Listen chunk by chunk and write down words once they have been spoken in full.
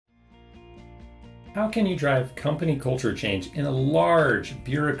How can you drive company culture change in a large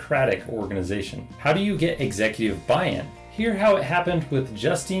bureaucratic organization? How do you get executive buy-in? Hear how it happened with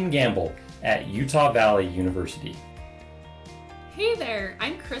Justine Gamble at Utah Valley University. Hey there,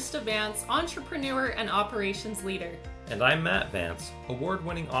 I'm Krista Vance, entrepreneur and operations leader. And I'm Matt Vance,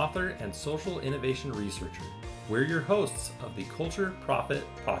 award-winning author and social innovation researcher. We're your hosts of the Culture Profit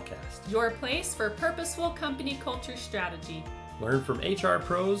Podcast. Your place for purposeful company culture strategy. Learn from HR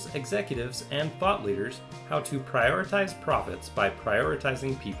pros, executives, and thought leaders how to prioritize profits by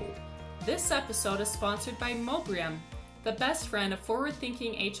prioritizing people. This episode is sponsored by Mobrium, the best friend of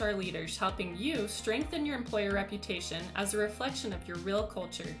forward-thinking HR leaders, helping you strengthen your employer reputation as a reflection of your real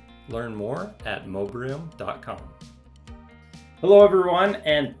culture. Learn more at mobrium.com. Hello, everyone,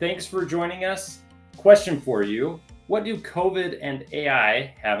 and thanks for joining us. Question for you: what do COVID and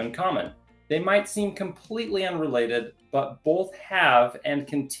AI have in common? They might seem completely unrelated, but both have and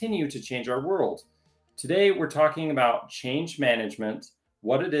continue to change our world. Today, we're talking about change management,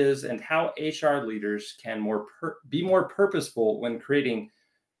 what it is, and how HR leaders can be more purposeful when creating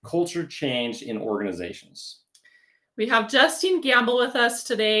culture change in organizations. We have Justine Gamble with us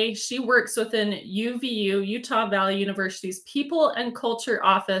today. She works within UVU, Utah Valley University's People and Culture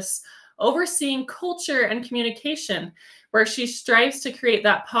Office, overseeing culture and communication, where she strives to create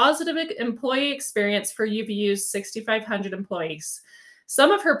that positive employee experience for UVU's 6,500 employees.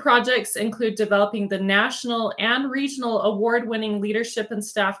 Some of her projects include developing the national and regional award-winning leadership and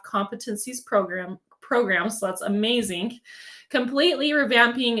staff competencies programs, so that's amazing, completely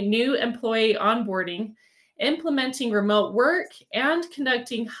revamping new employee onboarding, implementing remote work, and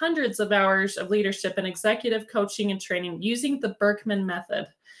conducting hundreds of hours of leadership and executive coaching and training using the Berkman method.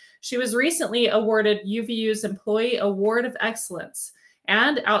 She was recently awarded UVU's Employee Award of Excellence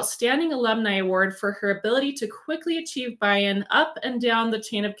and Outstanding Alumni Award for her ability to quickly achieve buy-in up and down the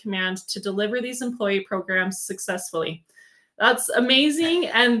chain of command to deliver these employee programs successfully. That's amazing.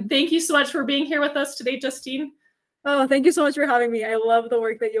 And thank you so much for being here with us today, Justine. Oh, thank you so much for having me. I love the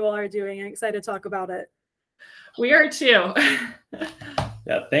work that you all are doing. I'm excited to talk about it. We are too.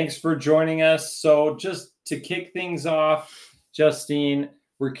 Yeah, thanks for joining us. So just to kick things off, Justine,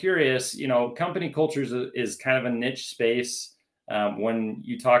 we're curious, company culture is kind of a niche space when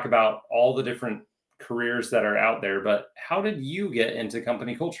you talk about all the different careers that are out there, but how did you get into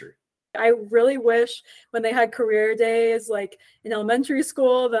company culture? I really wish when they had career days, like in elementary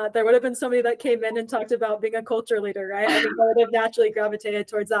school, that there would have been somebody that came in and talked about being a culture leader, right? I think I would have naturally gravitated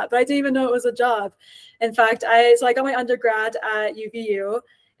towards that, but I didn't even know it was a job. In fact, I got my undergrad at UVU,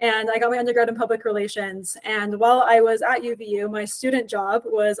 and I got my undergrad in public relations. And while I was at UVU, my student job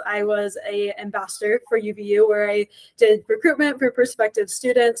was I was an ambassador for UVU, where I did recruitment for prospective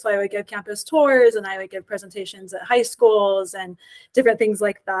students. So I would give campus tours and I would give presentations at high schools and different things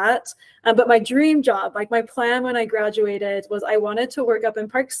like that. But my dream job, like my plan when I graduated, was I wanted to work up in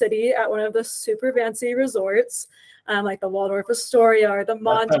Park City at one of the super fancy resorts, like the Waldorf Astoria or the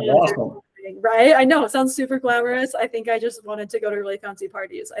Montage. Right? I know it sounds super glamorous. I think I just wanted to go to really fancy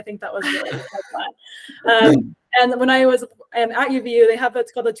parties. I think that was really fun. And when I was at UVU, they have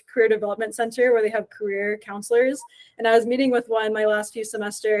what's called the Career Development Center, where they have career counselors. And I was meeting with one my last few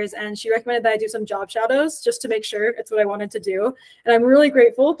semesters, and she recommended that I do some job shadows just to make sure it's what I wanted to do. And I'm really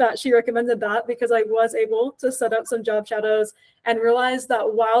grateful that she recommended that, because I was able to set up some job shadows and realize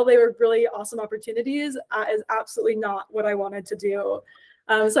that while they were really awesome opportunities, is absolutely not what I wanted to do.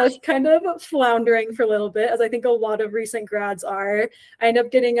 So I was kind of floundering for a little bit, as I think a lot of recent grads are. I ended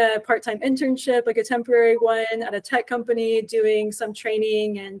up getting a part-time internship, like a temporary one at a tech company, doing some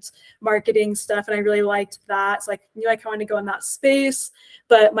training and marketing stuff. And I really liked that. So I knew I wanted to go in that space.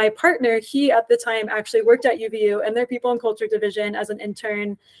 But my partner, he at the time actually worked at UVU and their people and culture division as an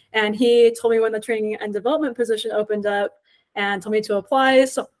intern. And he told me when the training and development position opened up and told me to apply.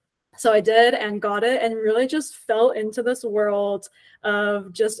 So I did and got it, and really just fell into this world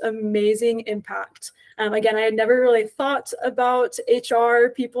of just amazing impact. Again, I had never really thought about HR,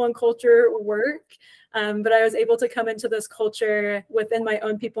 people and culture work, but I was able to come into this culture within my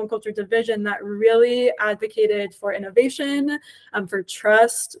own people and culture division that really advocated for innovation, for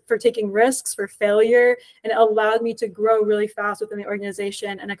trust, for taking risks, for failure, and it allowed me to grow really fast within the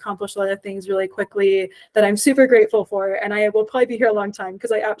organization and accomplish a lot of things really quickly that I'm super grateful for. And I will probably be here a long time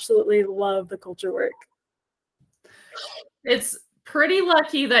because I absolutely love the culture work. It's pretty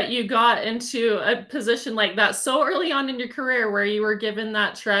lucky that you got into a position like that so early on in your career, where you were given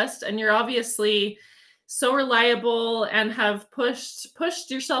that trust, and you're obviously so reliable and have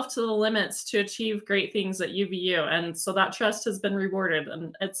pushed yourself to the limits to achieve great things at UVU. And so that trust has been rewarded,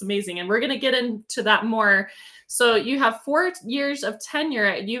 and it's amazing. And we're going to get into that more. So you have 4 years of tenure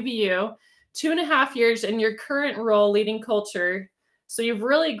at UVU. 2.5 years in your current role leading culture. So you've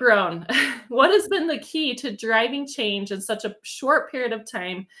really grown. What has been the key to driving change in such a short period of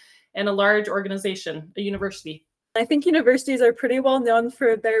time in a large organization, a university? I think universities are pretty well known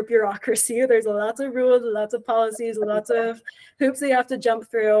for their bureaucracy. There's lots of rules, lots of policies, lots of hoops they have to jump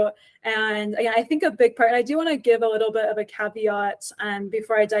through. And I think a big part, and I do want to give a little bit of a caveat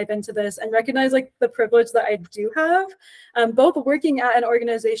before I dive into this and recognize like the privilege that I do have, both working at an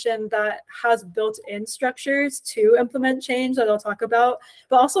organization that has built-in structures to implement change that I'll talk about,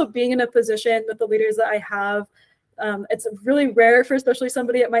 but also being in a position with the leaders that I have. It's really rare for especially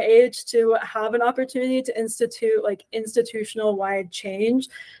somebody at my age to have an opportunity to institute like institutional wide change.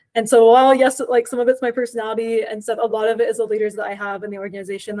 And so while yes, like some of it's my personality and stuff, a lot of it is the leaders that I have in the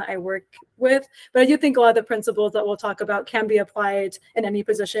organization that I work with. But I do think a lot of the principles that we'll talk about can be applied in any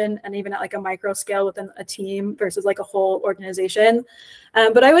position and even at like a micro scale within a team versus like a whole organization.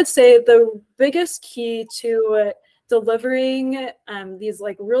 But I would say the biggest key to delivering these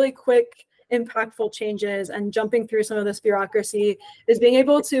like really quick impactful changes and jumping through some of this bureaucracy is being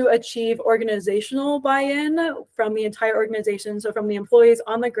able to achieve organizational buy-in from the entire organization. So from the employees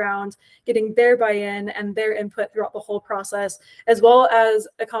on the ground, getting their buy-in and their input throughout the whole process, as well as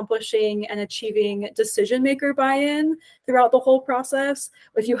accomplishing and achieving decision maker buy-in throughout the whole process.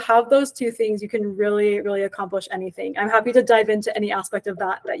 If you have those two things, you can really, really accomplish anything. I'm happy to dive into any aspect of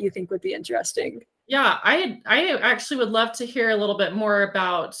that that you think would be interesting. Yeah, I actually would love to hear a little bit more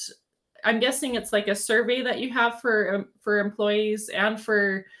about, I'm guessing it's like a survey that you have for employees and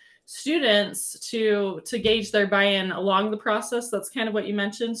for students to gauge their buy-in along the process. That's kind of what you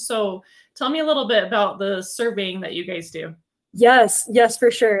mentioned. So tell me a little bit about the surveying that you guys do. Yes, for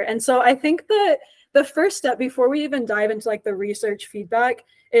sure. And so I think that the first step before we even dive into like the research feedback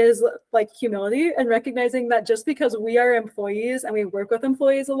is like humility and recognizing that just because we are employees and we work with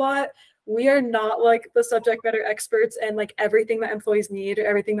employees a lot, we are not like the subject matter experts and like everything that employees need or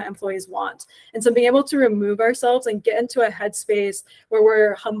everything that employees want. And so being able to remove ourselves and get into a headspace where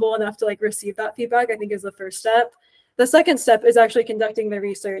we're humble enough to like receive that feedback, I think is the first step. The second step is actually conducting the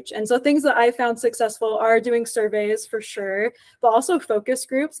research. And so things that I found successful are doing surveys for sure, but also focus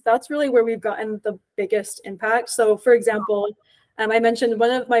groups. That's really where we've gotten the biggest impact. So for example, I mentioned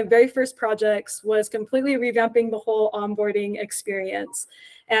one of my very first projects was completely revamping the whole onboarding experience.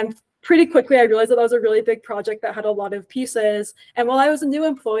 And pretty quickly, I realized that was a really big project that had a lot of pieces. And while I was a new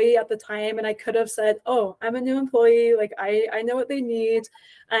employee at the time, and I could have said, oh, I'm a new employee, like I know what they need,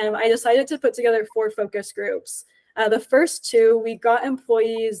 I decided to put together 4 focus groups. The first 2, we got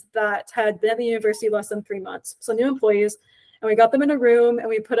employees that had been at the university less than 3 months. So new employees, and we got them in a room and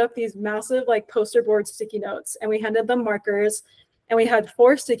we put up these massive like poster board sticky notes and we handed them markers. And we had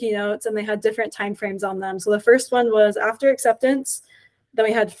 4 sticky notes and they had different time frames on them. So the first one was after acceptance. Then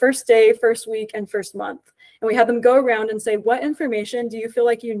we had first day, first week, and first month. And we had them go around and say, what information do you feel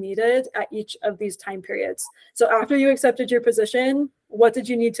like you needed at each of these time periods? So after you accepted your position, what did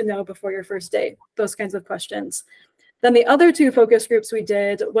you need to know before your first day? Those kinds of questions. Then the other 2 focus groups we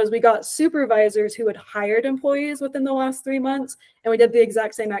did was we got supervisors who had hired employees within the last 3 months, and we did the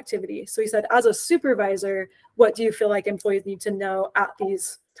exact same activity. So we said, as a supervisor, what do you feel like employees need to know at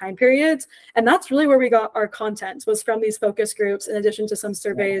these time periods? And that's really where we got our content, was from these focus groups in addition to some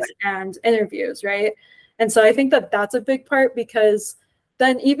surveys and interviews, right? And so I think that that's a big part, because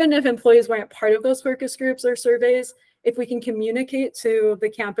then even if employees weren't part of those focus groups or surveys, if we can communicate to the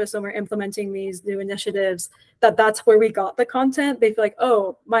campus when we're implementing these new initiatives, that's where we got the content, they feel like,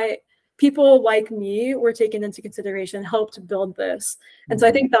 oh, my people like me were taken into consideration, helped build this. And so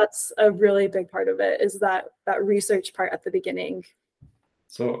I think that's a really big part of it, is that research part at the beginning.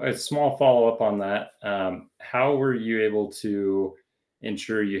 So a small follow-up on that. How were you able to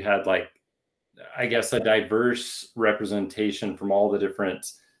ensure you had, like, I guess, a diverse representation from all the different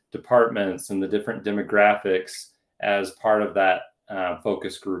departments and the different demographics as part of that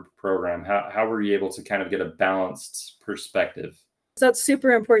focus group program? How were you able to kind of get a balanced perspective? So that's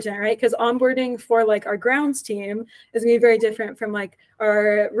super important, right? Because onboarding for like our grounds team is gonna be very different from like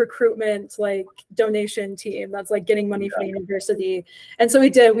our recruitment, like donation team that's like getting money for the university. And so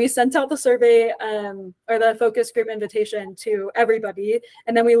we sent out the survey or the focus group invitation to everybody.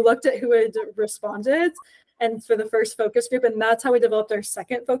 And then we looked at who had responded and for the first focus group. And that's how we developed our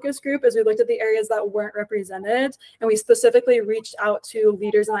second focus group, as we looked at the areas that weren't represented. And we specifically reached out to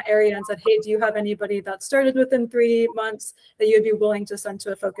leaders in that area and said, hey, do you have anybody that started within 3 months that you'd be willing to send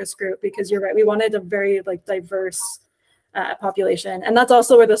to a focus group? Because you're right, we wanted a very like diverse population. And that's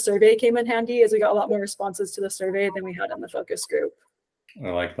also where the survey came in handy, is we got a lot more responses to the survey than we had in the focus group. I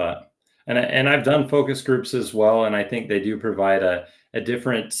like that. And I've done focus groups as well. And I think they do provide a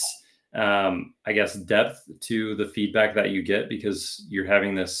different I guess, depth to the feedback that you get, because you're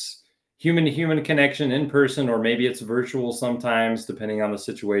having this human to human connection in person, or maybe it's virtual sometimes, depending on the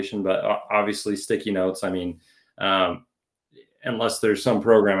situation. But obviously sticky notes, I mean, unless there's some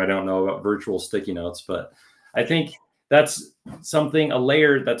program I don't know about virtual sticky notes, but I think that's something, a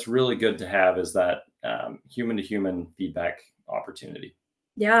layer that's really good to have, is that human to human feedback opportunity.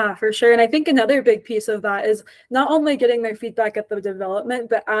 Yeah, for sure. And I think another big piece of that is not only getting their feedback at the development,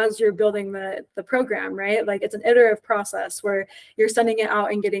 but as you're building the program, right? Like it's an iterative process where you're sending it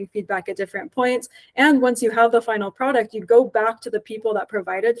out and getting feedback at different points. And once you have the final product, you go back to the people that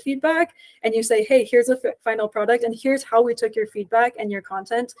provided feedback and you say, hey, here's a final product, and here's how we took your feedback and your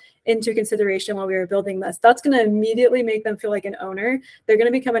content into consideration while we were building this. That's going to immediately make them feel like an owner. They're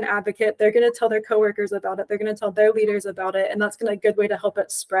going to become an advocate. They're going to tell their coworkers about it. They're going to tell their leaders about it. And that's going to be a good way to help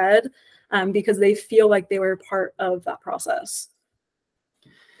it spread, because they feel like they were part of that process.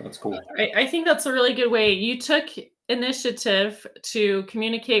 That's cool. I think that's a really good way. You took initiative to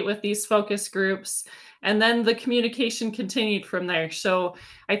communicate with these focus groups, and then the communication continued from there. So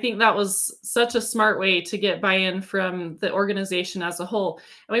I think that was such a smart way to get buy-in from the organization as a whole.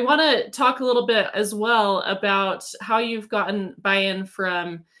 And we want to talk a little bit as well about how you've gotten buy-in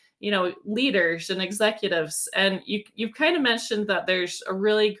from leaders and executives. And you've kind of mentioned that there's a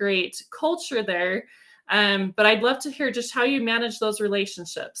really great culture there. But I'd love to hear just how you manage those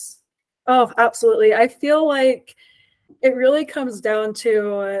relationships. Oh, absolutely. I feel like it really comes down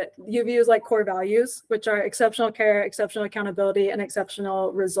to UVU's like core values, which are exceptional care, exceptional accountability, and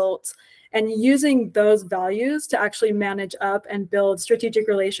exceptional results. And using those values to actually manage up and build strategic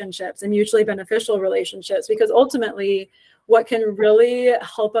relationships and mutually beneficial relationships, because ultimately what can really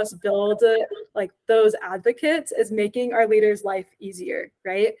help us build like those advocates is making our leaders' life easier,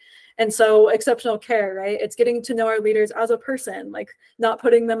 right? And so exceptional care, right? It's getting to know our leaders as a person, like not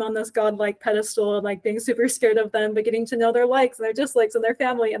putting them on this godlike pedestal and like being super scared of them, but getting to know their likes and their dislikes and their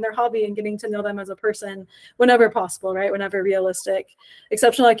family and their hobby, and getting to know them as a person whenever possible, right? Whenever realistic.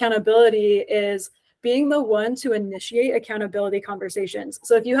 Exceptional accountability is being the one to initiate accountability conversations.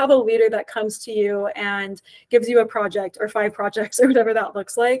 So if you have a leader that comes to you and gives you a project or 5 projects or whatever that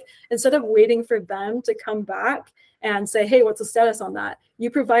looks like, instead of waiting for them to come back and say, hey, what's the status on that?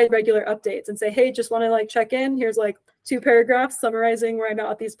 You provide regular updates and say, hey, just want to like check in. Here's like 2 paragraphs summarizing where I'm at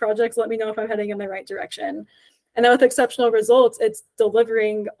with these projects. Let me know if I'm heading in the right direction. And then with exceptional results, it's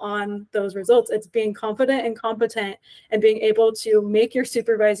delivering on those results. It's being confident and competent and being able to make your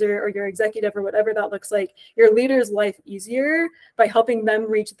supervisor or your executive or whatever that looks like, your leader's life easier by helping them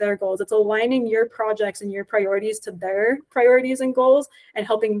reach their goals. It's aligning your projects and your priorities to their priorities and goals and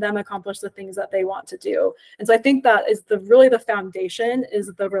helping them accomplish the things that they want to do. And so I think that is really the foundation, is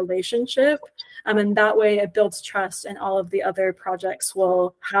the relationship. And that way it builds trust, and all of the other projects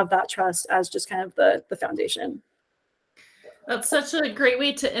will have that trust as just kind of the foundation. That's such a great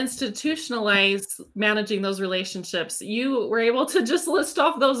way to institutionalize managing those relationships. You were able to just list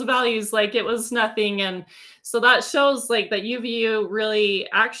off those values like it was nothing. And so that shows like that UVU really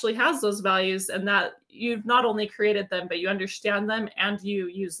actually has those values, and that you've not only created them, but you understand them and you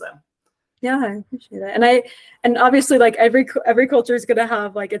use them. Yeah, I appreciate it. And obviously like every culture is gonna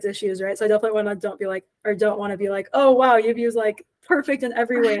have like its issues, right? So I definitely don't want to be like, oh wow, UVU's like perfect in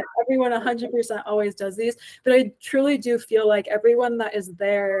every way. Everyone 100% always does these, but I truly do feel like everyone that is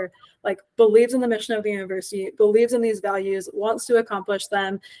there like believes in the mission of the university, believes in these values, wants to accomplish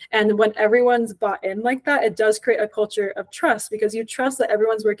them. And when everyone's bought in like that, it does create a culture of trust, because you trust that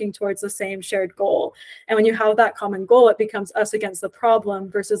everyone's working towards the same shared goal. And when you have that common goal, it becomes us against the problem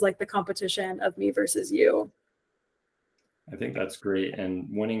versus like the competition of me versus you. I think that's great. And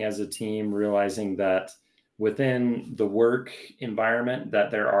winning as a team, realizing that within the work environment that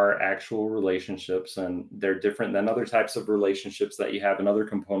there are actual relationships, and they're different than other types of relationships that you have in other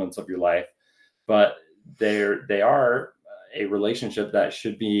components of your life, but they are a relationship that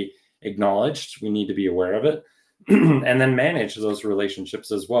should be acknowledged. We need to be aware of it and then manage those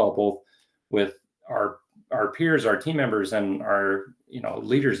relationships as well, both with our peers, our team members, and our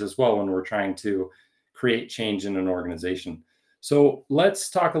leaders as well, when we're trying to create change in an organization. So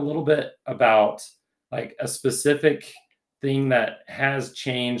let's talk a little bit about like a specific thing that has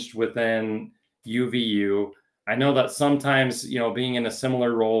changed within UVU. I know that sometimes, being in a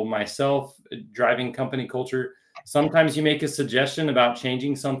similar role myself, driving company culture, sometimes you make a suggestion about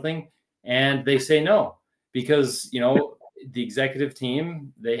changing something and they say no, because, the executive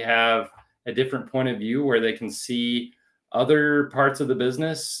team, they have a different point of view where they can see other parts of the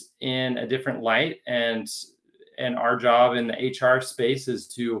business in a different light. And our job in the HR space is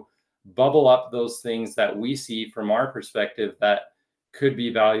to bubble up those things that we see from our perspective that could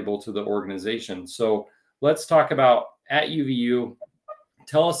be valuable to the organization. So let's talk about at UVU.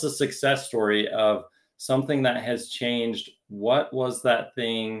 Tell us a success story of something that has changed. What was that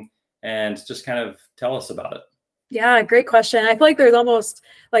thing? And just kind of tell us about it. Yeah, great question. I feel like there's almost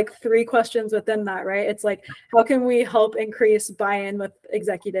like 3 questions within that, right? It's like, how can we help increase buy-in with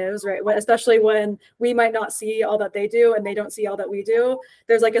executives, right? Especially when we might not see all that they do and they don't see all that we do.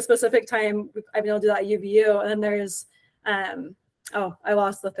 There's like a specific time I've been able to do that at UVU, and then there's, oh, I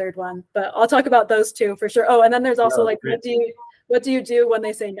lost the third one, but I'll talk about those 2 for sure. Oh, and then there's also like, what do you do when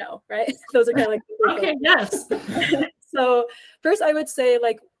they say no, right? Those are kind of like, okay, yes. So first, I would say,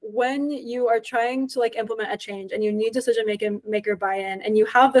 like, when you are trying to like implement a change and you need decision maker buy-in, and you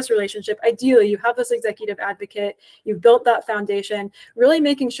have this relationship, ideally you have this executive advocate, you've built that foundation, really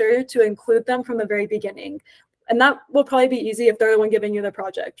making sure to include them from the very beginning. And that will probably be easy if they're the one giving you the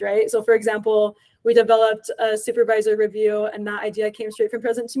project, right? So for example, we developed a supervisor review, and that idea came straight from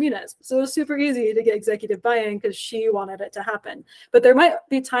President Tamunas. So it was super easy to get executive buy-in because she wanted it to happen. But there might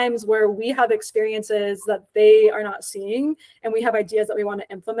be times where we have experiences that they are not seeing, and we have ideas that we want to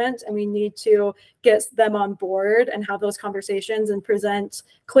implement, and we need to get them on board and have those conversations and present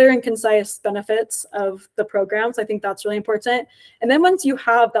clear and concise benefits of the program. So I think that's really important. And then once you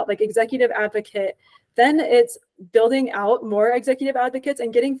have that like executive advocate, then it's building out more executive advocates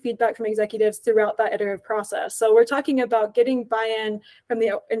and getting feedback from executives throughout that iterative process. So we're talking about getting buy-in from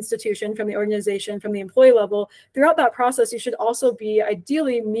the institution, from the organization, from the employee level. Throughout that process, you should also be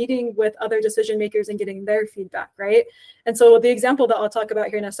ideally meeting with other decision makers and getting their feedback, right? And so the example that I'll talk about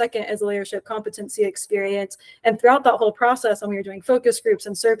here in a second is the leadership competency experience. And throughout that whole process, when we were doing focus groups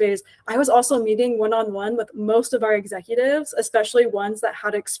and surveys, I was also meeting one-on-one with most of our executives, especially ones that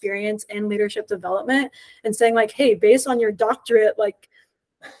had experience in leadership development, and saying like, hey, based on your doctorate, like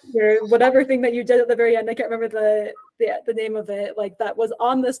your whatever thing that you did at the very end, I can't remember the name of it, like that was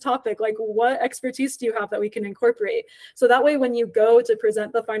on this topic, like what expertise do you have that we can incorporate? So that way, when you go to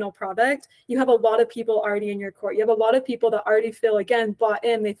present the final product, you have a lot of people already in your court. You have a lot of people that already feel, again, bought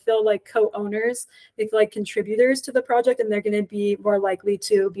in. They feel like co-owners, they feel like contributors to the project, and they're going to be more likely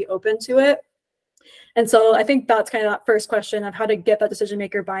to be open to it. And so I think that's kind of that first question of how to get that decision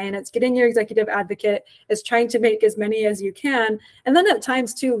maker buy-in. It's getting your executive advocate, is trying to make as many as you can. And then at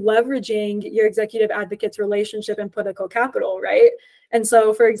times too, leveraging your executive advocate's relationship and political capital, right? And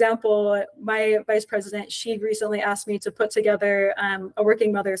so, for example, my vice president, she recently asked me to put together a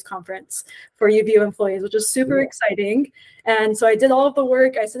working mothers conference for UVU employees, which is super exciting. And so I did all of the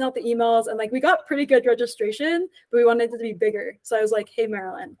work. I sent out the emails, and like we got pretty good registration, but we wanted it to be bigger. So I was like, hey,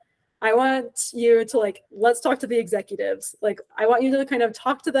 Marilyn, I want you to like, let's talk to the executives. Like, I want you to kind of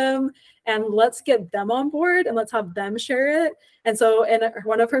talk to them and let's get them on board and let's have them share it. And so in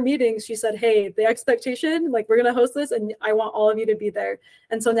one of her meetings, she said, hey, the expectation, like we're going to host this and I want all of you to be there.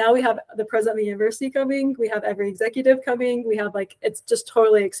 And so now we have the president of the university coming. We have every executive coming. We have like, it's just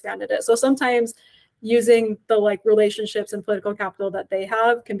totally expanded it. So sometimes using the like relationships and political capital that they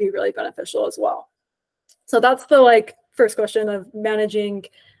have can be really beneficial as well. So that's the like first question of managing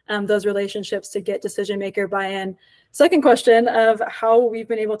those relationships to get decision maker buy-in. Second question of how we've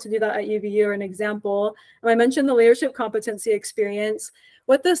been able to do that at UVU, or an example. I mentioned the leadership competency experience.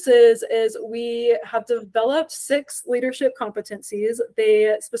 What this is we have developed 6 leadership competencies.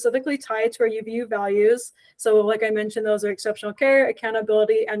 They specifically tie to our UVU values. So like I mentioned, those are exceptional care,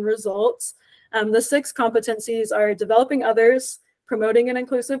 accountability, and results. The 6 competencies are developing others, promoting an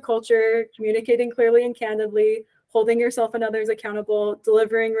inclusive culture, communicating clearly and candidly, holding yourself and others accountable,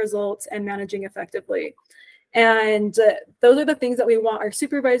 delivering results, and managing effectively. And those are the things that we want our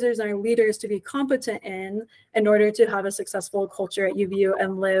supervisors and our leaders to be competent in order to have a successful culture at UVU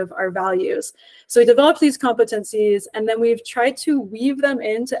and live our values. So we developed these competencies, and then we've tried to weave them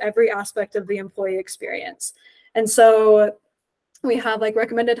into every aspect of the employee experience. And so we have like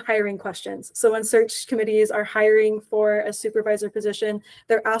recommended hiring questions. So when search committees are hiring for a supervisor position,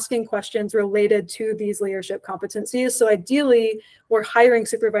 they're asking questions related to these leadership competencies. So ideally, we're hiring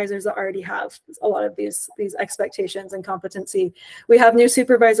supervisors that already have a lot of these expectations and competency. We have new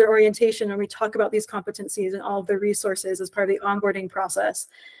supervisor orientation, and we talk about these competencies and all of the resources as part of the onboarding process.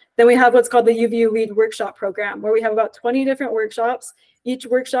 Then we have what's called the UVU Lead Workshop Program, where we have about 20 different workshops. Each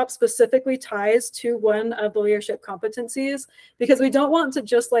workshop specifically ties to one of the leadership competencies, because we don't want to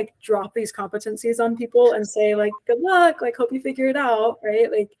just like drop these competencies on people and say like, good luck, like hope you figure it out,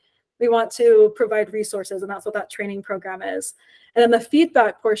 right? Like we want to provide resources, and that's what that training program is. And then the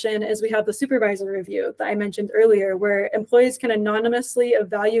feedback portion is we have the supervisor review that I mentioned earlier, where employees can anonymously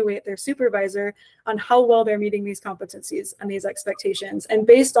evaluate their supervisor on how well they're meeting these competencies and these expectations. And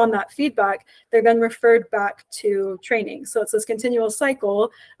based on that feedback, they're then referred back to training. So it's this continual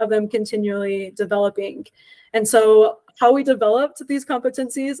cycle of them continually developing. And so how we developed these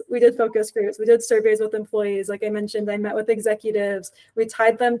competencies, we did focus groups, we did surveys with employees. Like I mentioned, I met with executives. We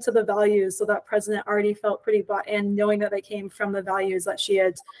tied them to the values so that president already felt pretty bought in, knowing that they came from the values that she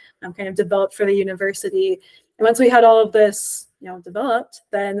had kind of developed for the university. And once we had all of this, developed,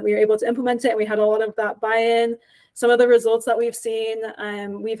 then we were able to implement it. And we had a lot of that buy-in. Some of the results that we've seen,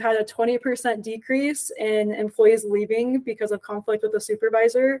 we've had a 20% decrease in employees leaving because of conflict with the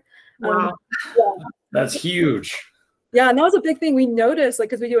supervisor. Wow. Yeah. That's huge. Yeah, and that was a big thing we noticed, like,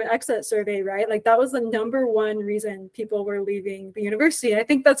 because we do an exit survey, right? Like that was the number one reason people were leaving the university. And I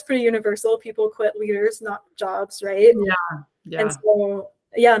think that's pretty universal. People quit leaders, not jobs, right? Yeah. And so,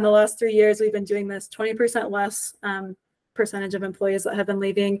 in the last 3 years, we've been doing this 20% less percentage of employees that have been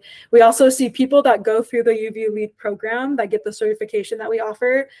leaving. We also see people that go through the UVU Lead program that get the certification that we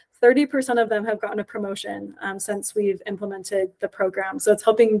offer. 30% of them have gotten a promotion since we've implemented the program. So it's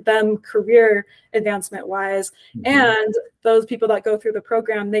helping them career advancement wise. And those people that go through the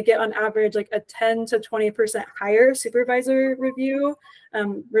program, they get on average like a 10 to 20% higher supervisor review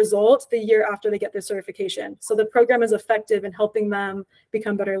result the year after they get their certification. So the program is effective in helping them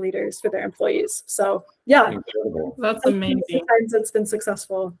become better leaders for their employees. So Incredible. That's amazing. Sometimes it's been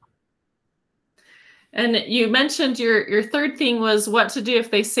successful. And you mentioned your third thing was what to do if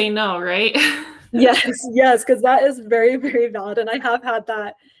they say no, right? Yes, because that is very, very valid. And I have had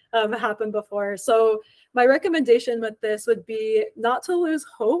that happen before. So my recommendation with this would be not to lose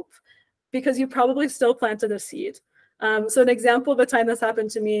hope, because you probably still planted a seed. So an example of the time this happened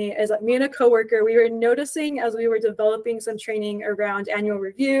to me is that me and a coworker, we were noticing as we were developing some training around annual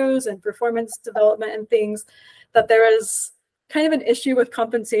reviews and performance development and things, that there was kind of an issue with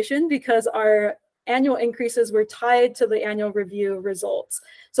compensation because our annual increases were tied to the annual review results.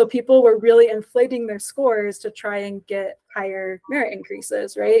 So people were really inflating their scores to try and get higher merit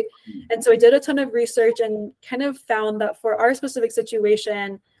increases, right? And so we did a ton of research and kind of found that for our specific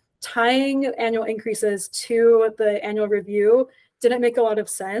situation, tying annual increases to the annual review didn't make a lot of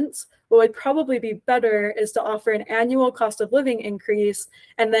sense. What would probably be better is to offer an annual cost of living increase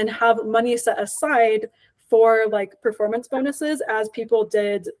and then have money set aside for like performance bonuses as people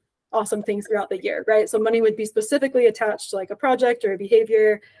did awesome things throughout the year, right? So money would be specifically attached to like a project or a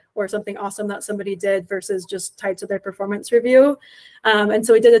behavior or something awesome that somebody did versus just tied to their performance review. And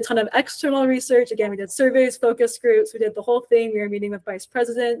so we did a ton of external research. Again, we did surveys, focus groups, we did the whole thing. We were meeting with vice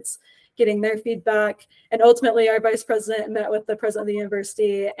presidents, getting their feedback. And ultimately our vice president met with the president of the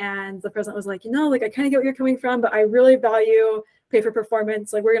university, and the president was like, I kind of get where you're coming from, but I really value pay for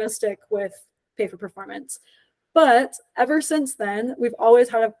performance. Like, we're going to stick with pay for performance. But ever since then, we've always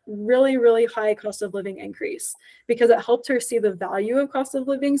had a really, really high cost of living increase because it helped her see the value of cost of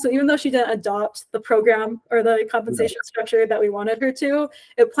living. So even though she didn't adopt the program or the compensation structure that we wanted her to,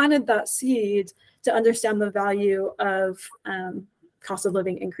 it planted that seed to understand the value of cost of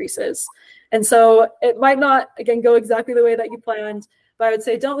living increases. And so it might not, again, go exactly the way that you planned, but I would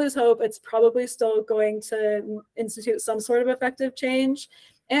say don't lose hope. It's probably still going to institute some sort of effective change.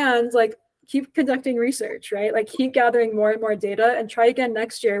 And like, keep conducting research, right? Like, keep gathering more and more data and try again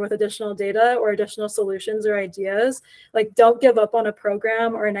next year with additional data or additional solutions or ideas. Like, don't give up on a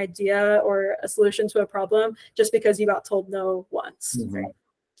program or an idea or a solution to a problem just because you got told no once. Right?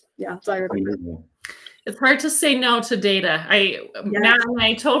 Yeah, so I recommend. It's hard to say no to data. Matt and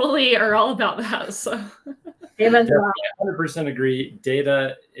I totally are all about that. So Amen. I 100% agree.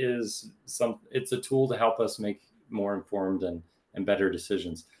 Data is it's a tool to help us make more informed and better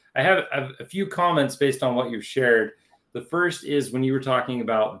decisions. I have a few comments based on what you've shared. The first is when you were talking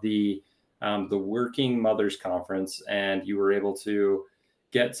about the Working Mothers Conference, and you were able to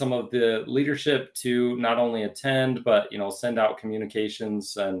get some of the leadership to not only attend, but send out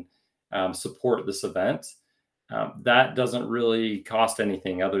communications and support this event. That doesn't really cost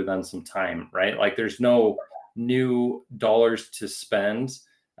anything other than some time, right? Like, there's no new dollars to spend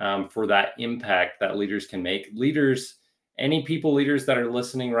for that impact that leaders can make. Leaders that are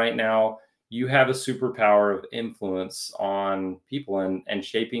listening right now, you have a superpower of influence on people and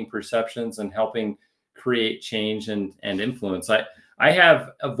shaping perceptions and helping create change and influence. I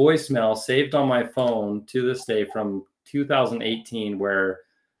have a voicemail saved on my phone to this day from 2018 where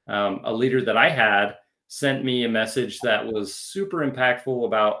a leader that I had sent me a message that was super impactful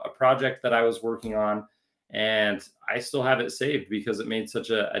about a project that I was working on. And I still have it saved because it made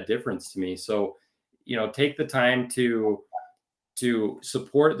such a difference to me. So, take the time to to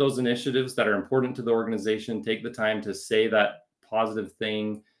support those initiatives that are important to the organization. Take the time to say that positive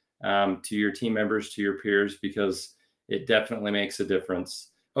thing to your team members, to your peers, because it definitely makes a difference.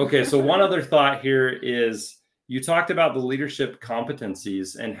 Okay, so one other thought here is you talked about the leadership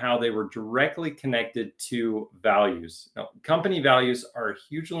competencies and how they were directly connected to values. Now, company values are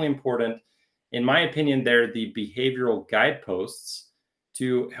hugely important. In my opinion, they're the behavioral guideposts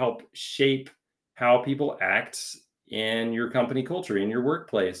to help shape how people act in your company culture, in your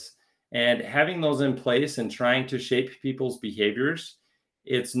workplace. And having those in place and trying to shape people's behaviors,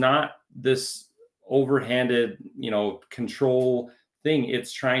 it's not this overhanded, control thing.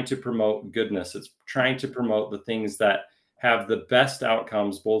 It's trying to promote goodness. It's trying to promote the things that have the best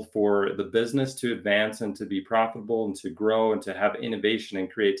outcomes, both for the business to advance and to be profitable and to grow and to have innovation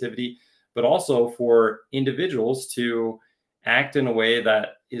and creativity, but also for individuals to act in a way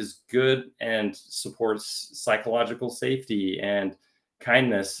that is good and supports psychological safety and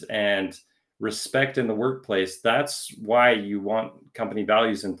kindness and respect in the workplace. That's why you want company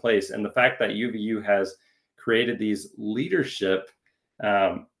values in place. And the fact that UVU has created these leadership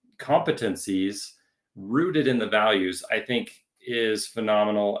competencies rooted in the values, I think is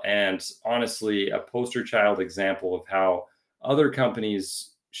phenomenal, and honestly a poster child example of how other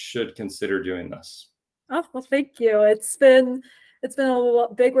companies should consider doing this. Oh, well, thank you. It's been a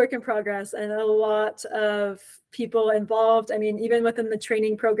big work in progress and a lot of people involved. I mean, even within the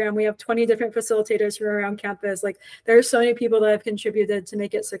training program, we have 20 different facilitators from around campus. Like, there are so many people that have contributed to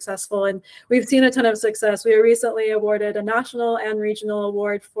make it successful, and we've seen a ton of success. We were recently awarded a national and regional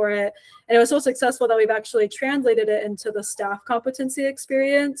award for it, and it was so successful that we've actually translated it into the staff competency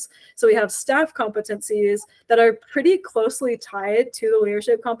experience. So we have staff competencies that are pretty closely tied to the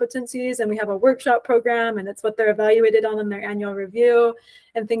leadership competencies, and we have a workshop program, and it's what they're evaluated on in their annual review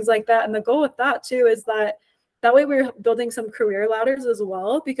and things like that. And the goal with that too is that way we're building some career ladders as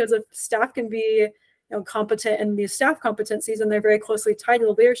well, because if staff can be competent in these staff competencies and they're very closely tied to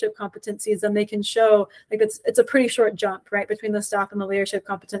the leadership competencies, then they can show like it's a pretty short jump, right, between the staff and the leadership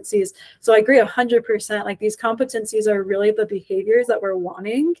competencies. So I agree 100%. Like, these competencies are really the behaviors that we're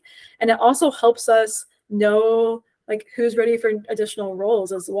wanting. And it also helps us know like who's ready for additional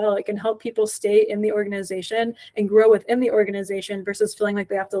roles as well. It can help people stay in the organization and grow within the organization versus feeling like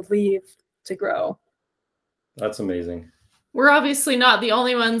they have to leave to grow. That's amazing. We're obviously not the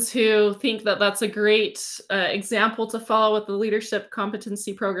only ones who think that that's a great example to follow with the leadership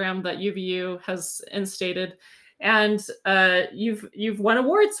competency program that UVU has instated, and you've won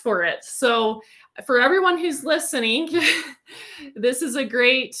awards for it. So for everyone who's listening, this is a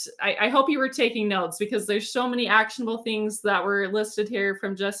great, I hope you were taking notes, because there's so many actionable things that were listed here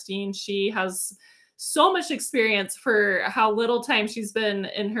from Justine. She has so much experience for how little time she's been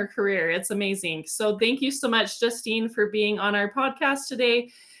in her career. It's amazing. So thank you so much, Justine, for being on our podcast today.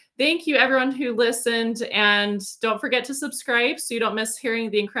 Thank you, everyone who listened. And don't forget to subscribe so you don't miss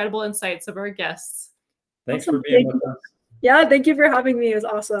hearing the incredible insights of our guests. Thanks for being with us. Yeah, thank you for having me. It was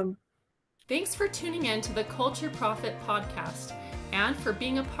awesome. Thanks for tuning in to the Culture Profit podcast and for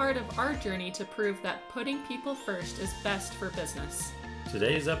being a part of our journey to prove that putting people first is best for business.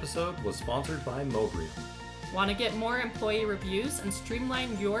 Today's episode was sponsored by Mobrium. Want to get more employee reviews and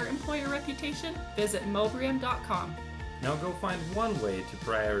streamline your employer reputation? Visit Mobrium.com. Now go find one way to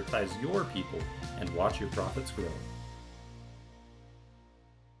prioritize your people and watch your profits grow.